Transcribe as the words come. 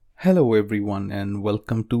Hello, everyone, and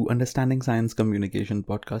welcome to Understanding Science Communication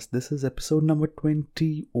podcast. This is episode number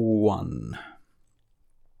 21.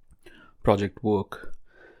 Project work.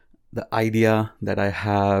 The idea that I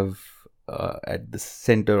have at the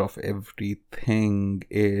center of everything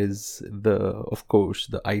is of course,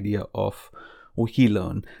 the idea of we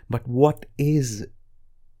learn. But what do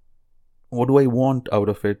I want out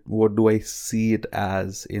of it? What do I see it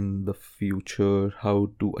as in the future?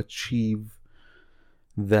 How to achieve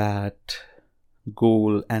that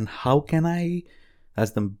goal, and how can I,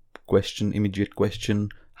 as the immediate question,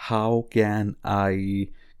 how can I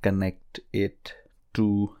connect it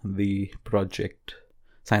to the project,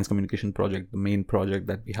 science communication project, the main project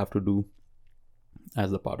that we have to do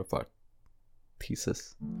as a part of our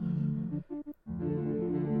thesis.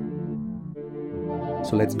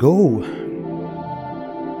 So let's go.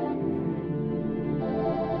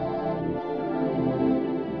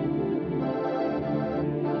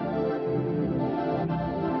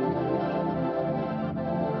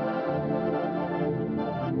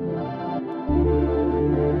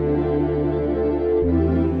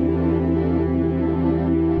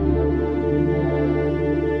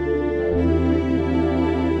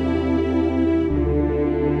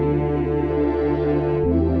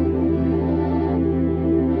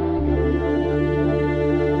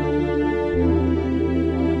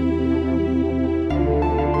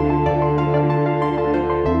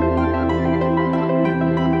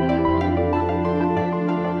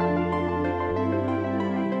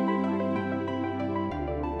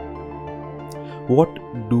 What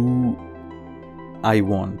do I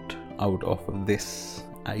want out of this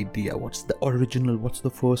idea? What's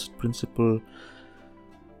the first principle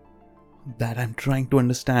that I'm trying to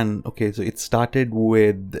understand? Okay, so it started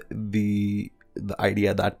with the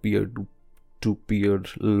idea that peer-to-peer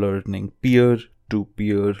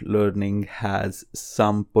learning has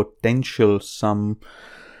some potential, some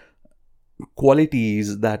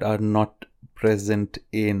qualities that are not present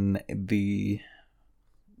in the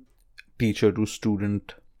teacher to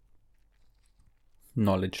student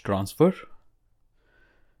knowledge transfer.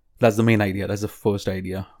 That's the main idea. That's the first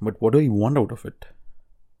idea. But what do I want out of it?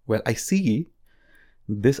 Well, I see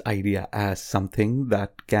this idea as something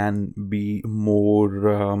that can be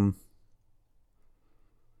more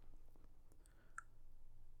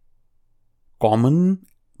common,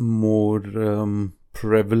 more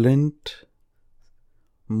prevalent,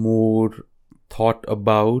 more thought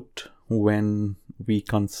about when we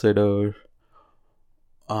consider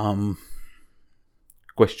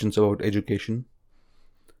questions about education.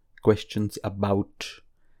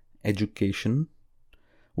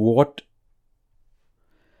 What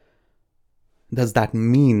does that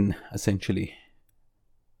mean, essentially?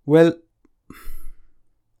 Well,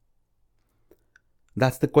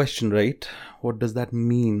 that's the question, right? What does that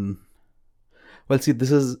mean? Well, see,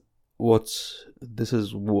 this is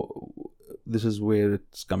where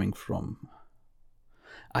it's coming from.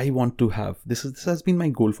 I want to have this has been my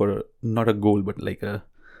goal for not a goal, but like a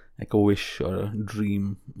wish or a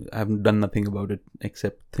dream. I haven't done nothing about it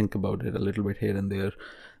except think about it a little bit here and there.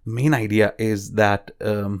 Main idea is that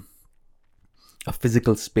a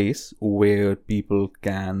physical space where people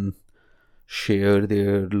can share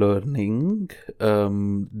their learning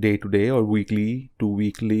day to day or weekly to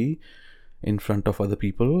weekly in front of other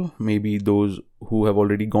people, maybe those who have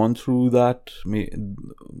already gone through that,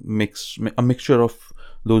 a mixture of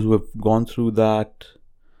those who have gone through that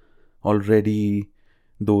already,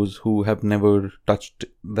 those who have never touched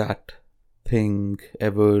that thing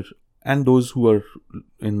ever, and those who are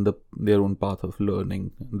in their own path of learning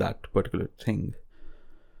that particular thing.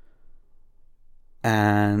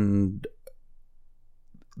 And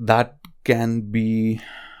that can be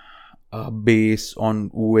a base on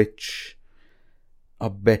which a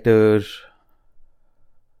better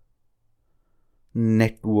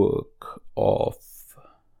network of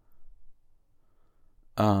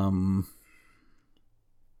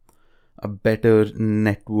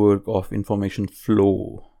information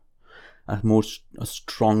flow, a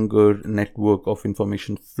stronger network of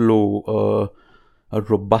information flow, a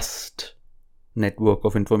robust network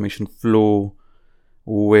of information flow,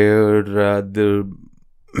 where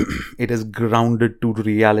it is grounded to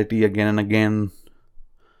reality again and again,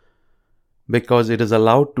 because it is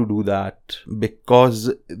allowed to do that,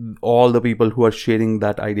 because all the people who are sharing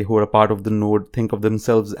that idea, who are a part of the node, think of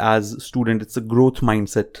themselves as student. It's a growth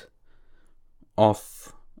mindset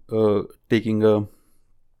of taking a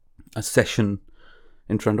session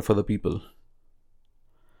in front of other people.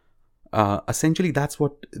 Essentially, that's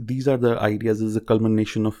what these are the ideas. This is a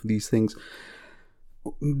culmination of these things.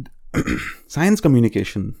 Science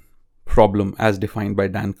communication problem as defined by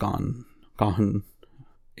Dan Kahn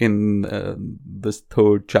in this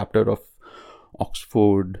third chapter of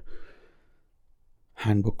Oxford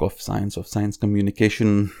Handbook of Science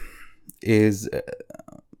Communication is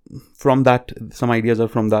from that. Some ideas are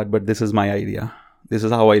from that, but this is my idea. This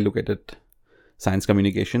is how I look at it. Science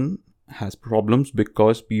communication has problems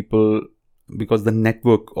because the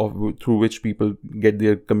network through which people get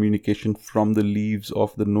their communication from the leaves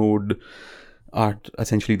of the node are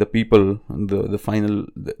essentially the people.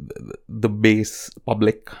 The base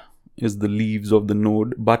public is the leaves of the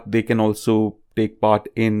node, but they can also take part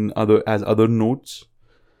in other nodes.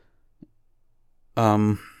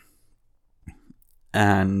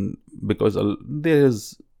 And because there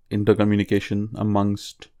is intercommunication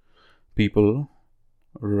amongst people,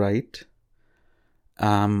 right?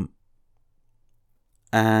 And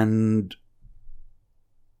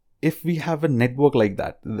if we have a network like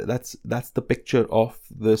that, that's the picture of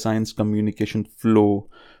the science communication flow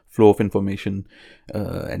of information.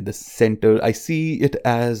 At the center, I see it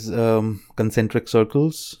as concentric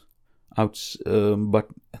circles, but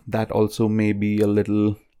that also may be a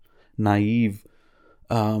little naive.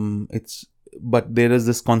 But there is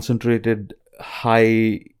this concentrated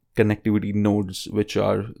high connectivity nodes, which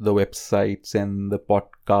are the websites and the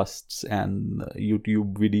podcasts and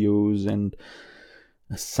YouTube videos and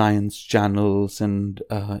science channels and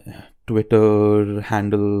Twitter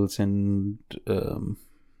handles and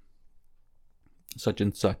such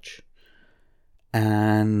and such.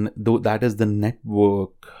 And though that is the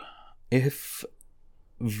network, if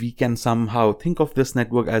we can somehow think of this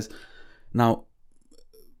network as, now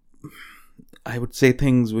I would say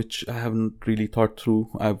things which I haven't really thought through.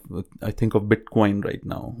 I think of Bitcoin right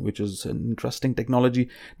now, which is an interesting technology.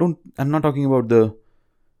 I'm not talking about the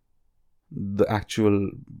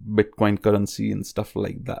actual Bitcoin currency and stuff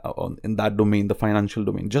like that in that domain, the financial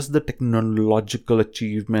domain. Just the technological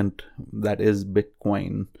achievement that is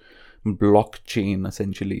Bitcoin, blockchain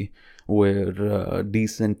essentially, where a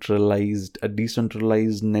decentralized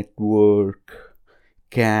network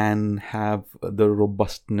can have the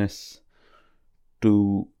robustness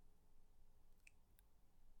to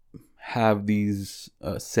have these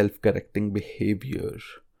self-correcting behavior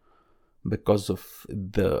because of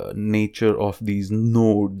the nature of these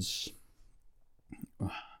nodes.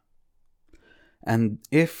 And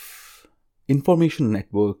if information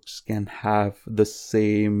networks can have the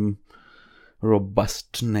same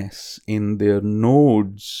robustness in their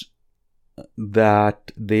nodes,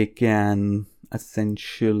 that they can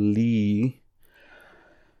essentially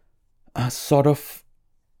sort of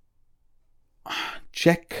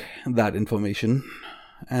check that information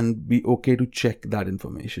and be okay to check that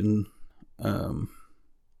information.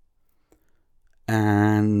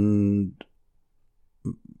 And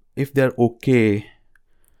if they're okay,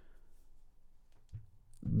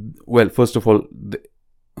 well, first of all,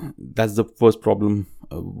 that's the first problem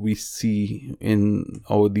we see in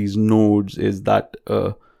all these nodes, is that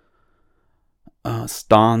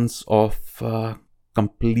stance of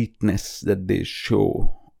completeness that they show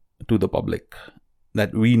to the public,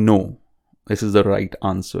 that we know this is the right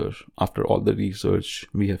answer. After all the research,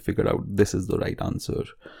 we have figured out this is the right answer.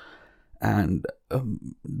 And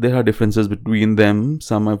there are differences between them.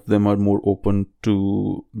 Some of them are more open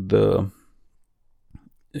to the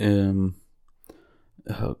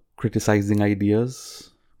criticizing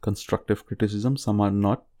ideas, constructive criticism. Some are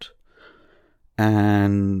not.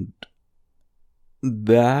 And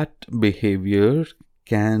that behavior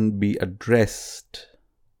can be addressed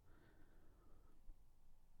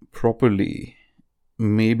properly.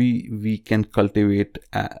 Maybe we can cultivate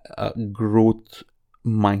a growth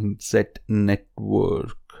mindset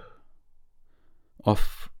network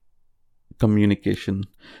of communication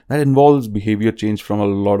that involves behavior change from a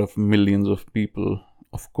lot of millions of people,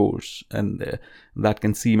 of course, and that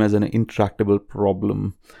can seem as an intractable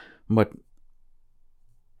problem. But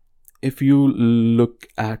if you look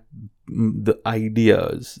at the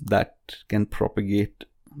ideas that can propagate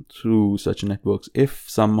through such networks, if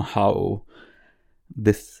somehow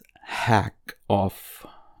this hack of,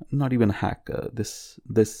 not even hack, this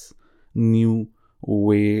new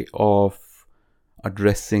way of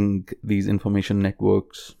addressing these information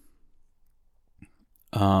networks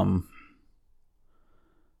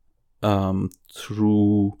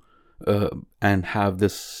through and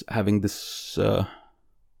having this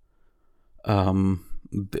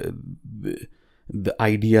the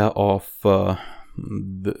idea of a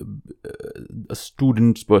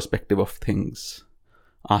student's perspective of things,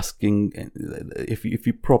 asking, if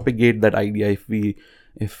you propagate that idea,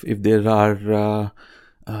 if there are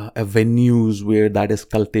avenues where that is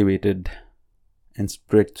cultivated, and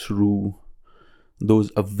spread through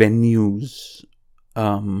those venues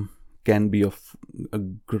can be of a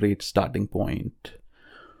great starting point.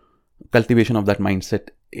 Cultivation of that mindset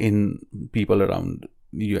in people around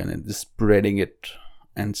you and just spreading it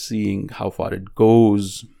and seeing how far it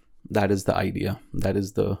goes. That is the idea. That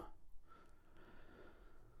is the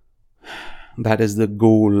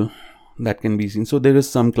goal that can be seen. So there is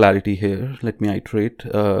some clarity here. Let me iterate.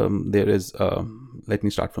 Let me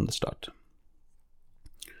start from the start.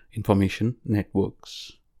 Information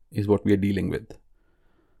networks is what we are dealing with.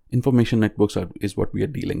 Information networks is what we are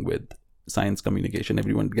dealing with. Science communication.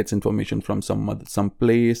 Everyone gets information from some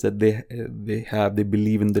place that they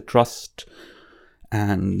believe in, the trust,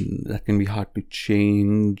 and that can be hard to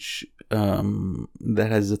change. That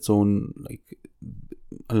has its own, like,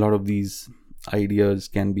 a lot of these ideas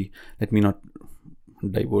can be. Let me not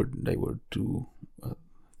divert to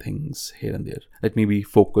things here and there. Let me be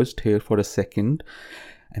focused here for a second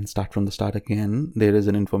and start from the start again. There is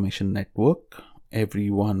an information network. Every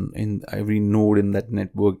node in that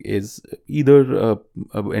network is either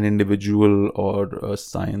an individual or a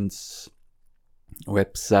science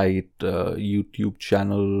website, YouTube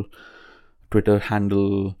channel, Twitter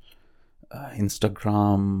handle,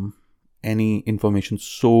 Instagram, any information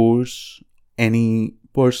source, any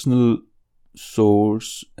personal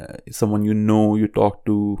source, someone you talk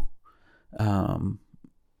to.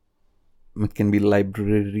 It can be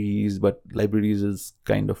libraries, but libraries is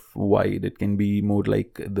kind of wide. It can be more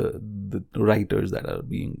like the writers that are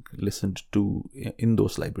being listened to in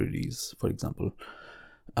those libraries, for example.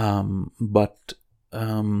 That's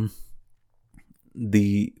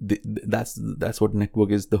what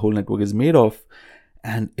network is. The whole network is made of.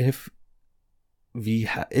 And if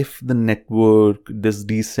the network is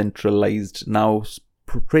decentralized now,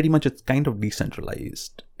 pretty much it's kind of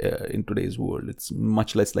decentralized in today's world. It's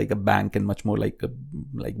much less like a bank and much more like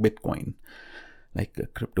Bitcoin, like a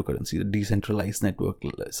cryptocurrency, a decentralized network,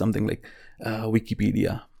 something like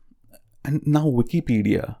Wikipedia. And now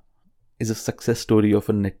Wikipedia is a success story of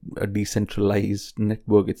a decentralized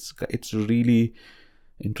network. It's really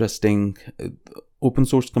interesting. Open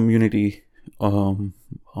source community in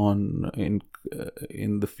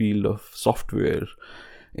the field of software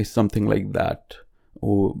is something like that,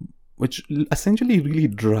 which essentially really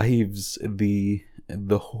drives the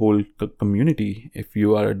whole community. If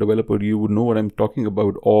you are a developer, you would know what I'm talking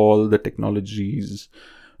about. All the technologies,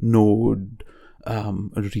 Node,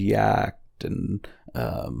 React, and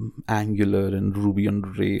Angular, and Ruby on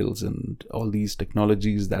Rails, and all these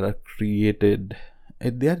technologies that are created,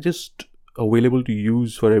 they are just available to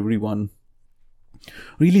use for everyone.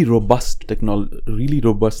 Really robust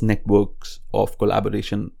networks of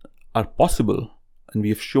collaboration are possible, and we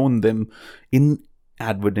have shown them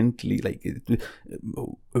inadvertently. Like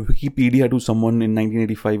Wikipedia to someone in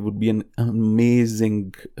 1985 would be an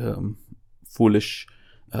amazing, foolish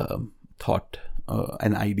thought,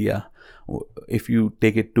 an idea. If you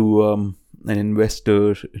take it to an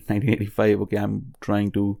investor in 1985, okay, I'm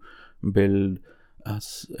trying to build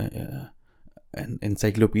an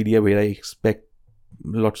encyclopedia where I expect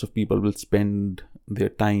lots of people will spend their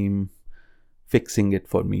time fixing it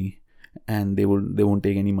for me, and they won't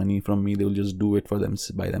take any money from me. They will just do it for them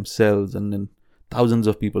by themselves, and then thousands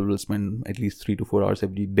of people will spend at least 3 to 4 hours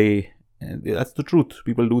every day. And that's the truth.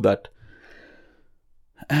 People do that.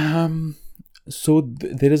 So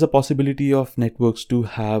there is a possibility of networks to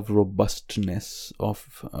have robustness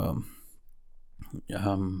of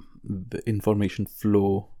the information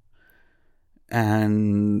flow.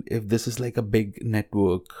 And if this is like a big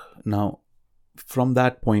network, now from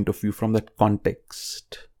that point of view, from that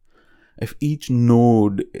context, if each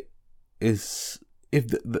node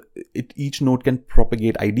each node can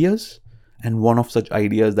propagate ideas, and one of such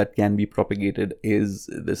ideas that can be propagated is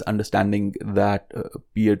this understanding that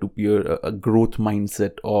peer-to-peer, a growth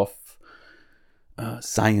mindset of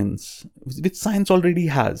science, which science already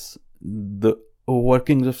has. The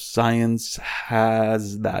workings of science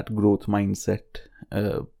has that growth mindset.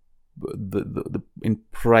 In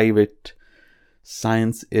private,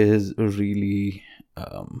 science is really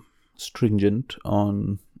stringent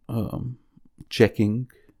on checking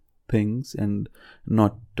things and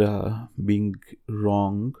not being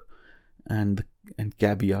wrong, and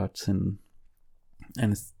caveats, and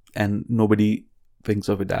nobody thinks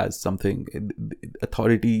of it as something.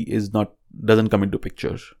 Authority doesn't come into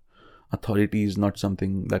picture. Authority is not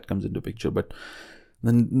something that comes into picture. But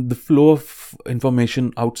then the flow of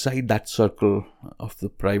information outside that circle of the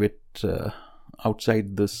private,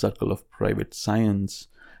 outside the circle of private science,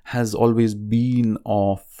 has always been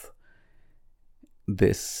of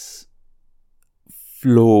this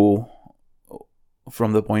flow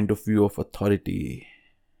from the point of view of authority,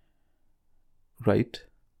 right?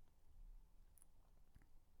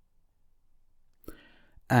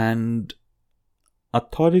 And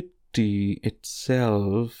authority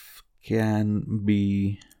itself can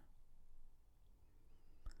be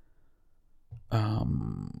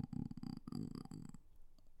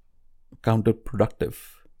counterproductive,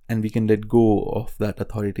 and we can let go of that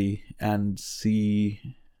authority and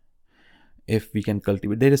see if we can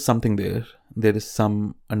cultivate. There is something there. There is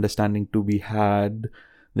some understanding to be had.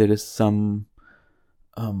 There is some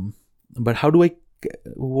but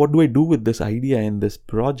what do I do with this idea in this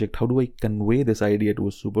project? How do I convey this idea to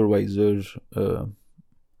a supervisor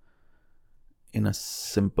in a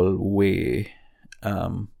simple way?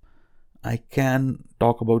 I can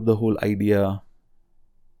talk about the whole idea,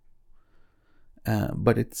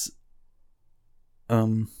 but it's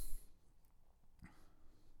I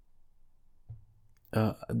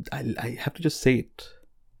have to just say it.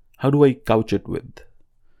 How do I couch it with?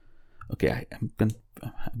 Okay,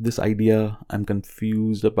 this idea, I'm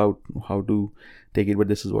confused about how to take it, but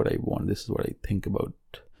this is what I want. This is what I think about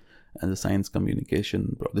as a science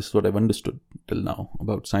communication. This is what I've understood till now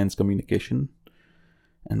about science communication,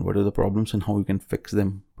 and what are the problems and how you can fix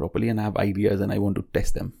them properly. And I have ideas and I want to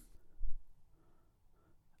test them.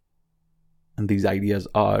 And these ideas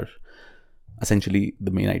are essentially,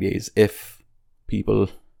 the main idea is if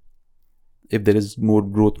there is more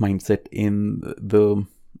growth mindset in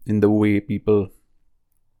the way people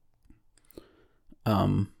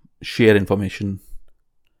share information,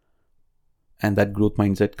 and that growth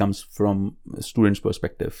mindset comes from a student's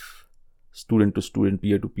perspective, student to student,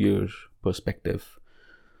 peer to peer perspective.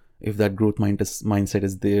 If that growth mindset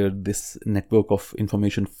is there, this network of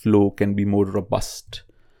information flow can be more robust,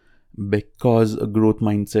 because a growth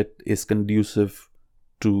mindset is conducive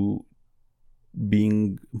to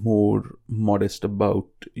being more modest about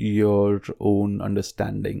your own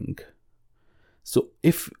understanding. So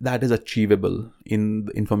if that is achievable in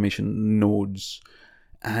the information nodes,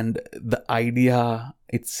 and the idea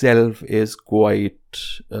itself is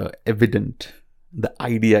quite evident, the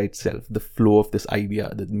idea itself, the flow of this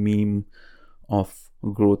idea, the meme of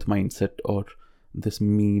growth mindset, or this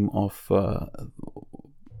meme of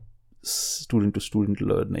student to student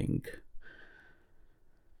learning,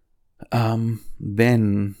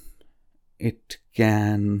 then it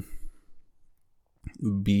can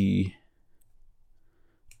be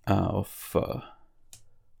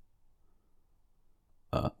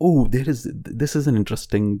this is an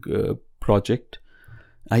interesting project.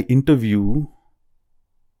 I interview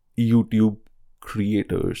YouTube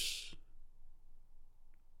creators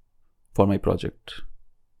for my project.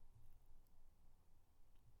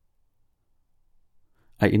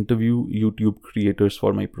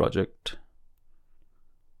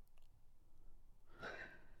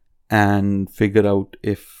 And figure out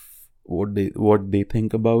if what they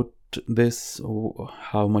think about this, or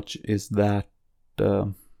how much is that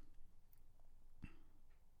the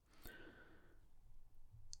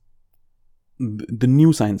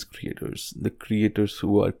new science creators, the creators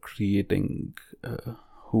who are creating,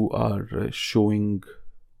 who are showing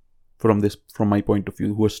from my point of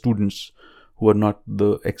view, who are students, who are not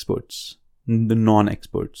the experts, the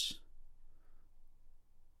non-experts.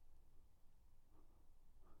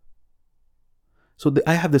 So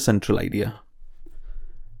I have the central idea.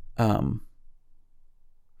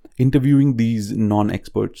 Interviewing these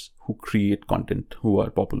non-experts who create content, who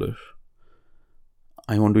are popular.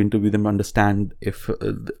 I want to interview them, understand if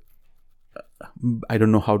I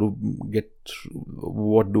don't know how to get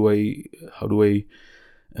through, how do I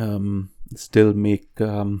still make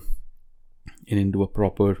it into a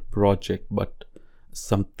proper project, but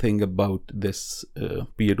something about this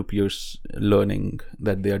peer-to-peer learning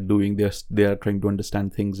that they are doing, they are trying to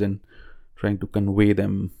understand things and trying to convey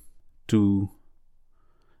them to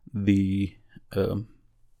the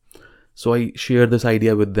so I share this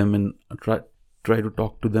idea with them and try to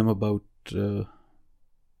talk to them about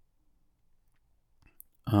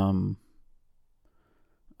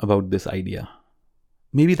this idea.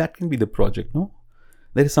 Maybe that can be the project. No,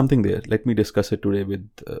 there is something there. Let me discuss it today with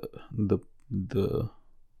the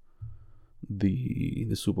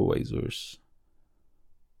supervisors,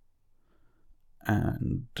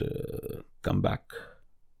 and come back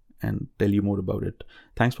and tell you more about it.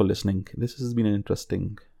 Thanks for listening. This has been an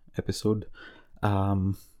interesting episode.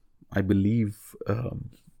 I believe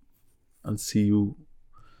I'll see you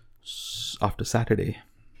after Saturday.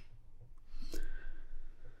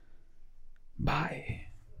 Bye.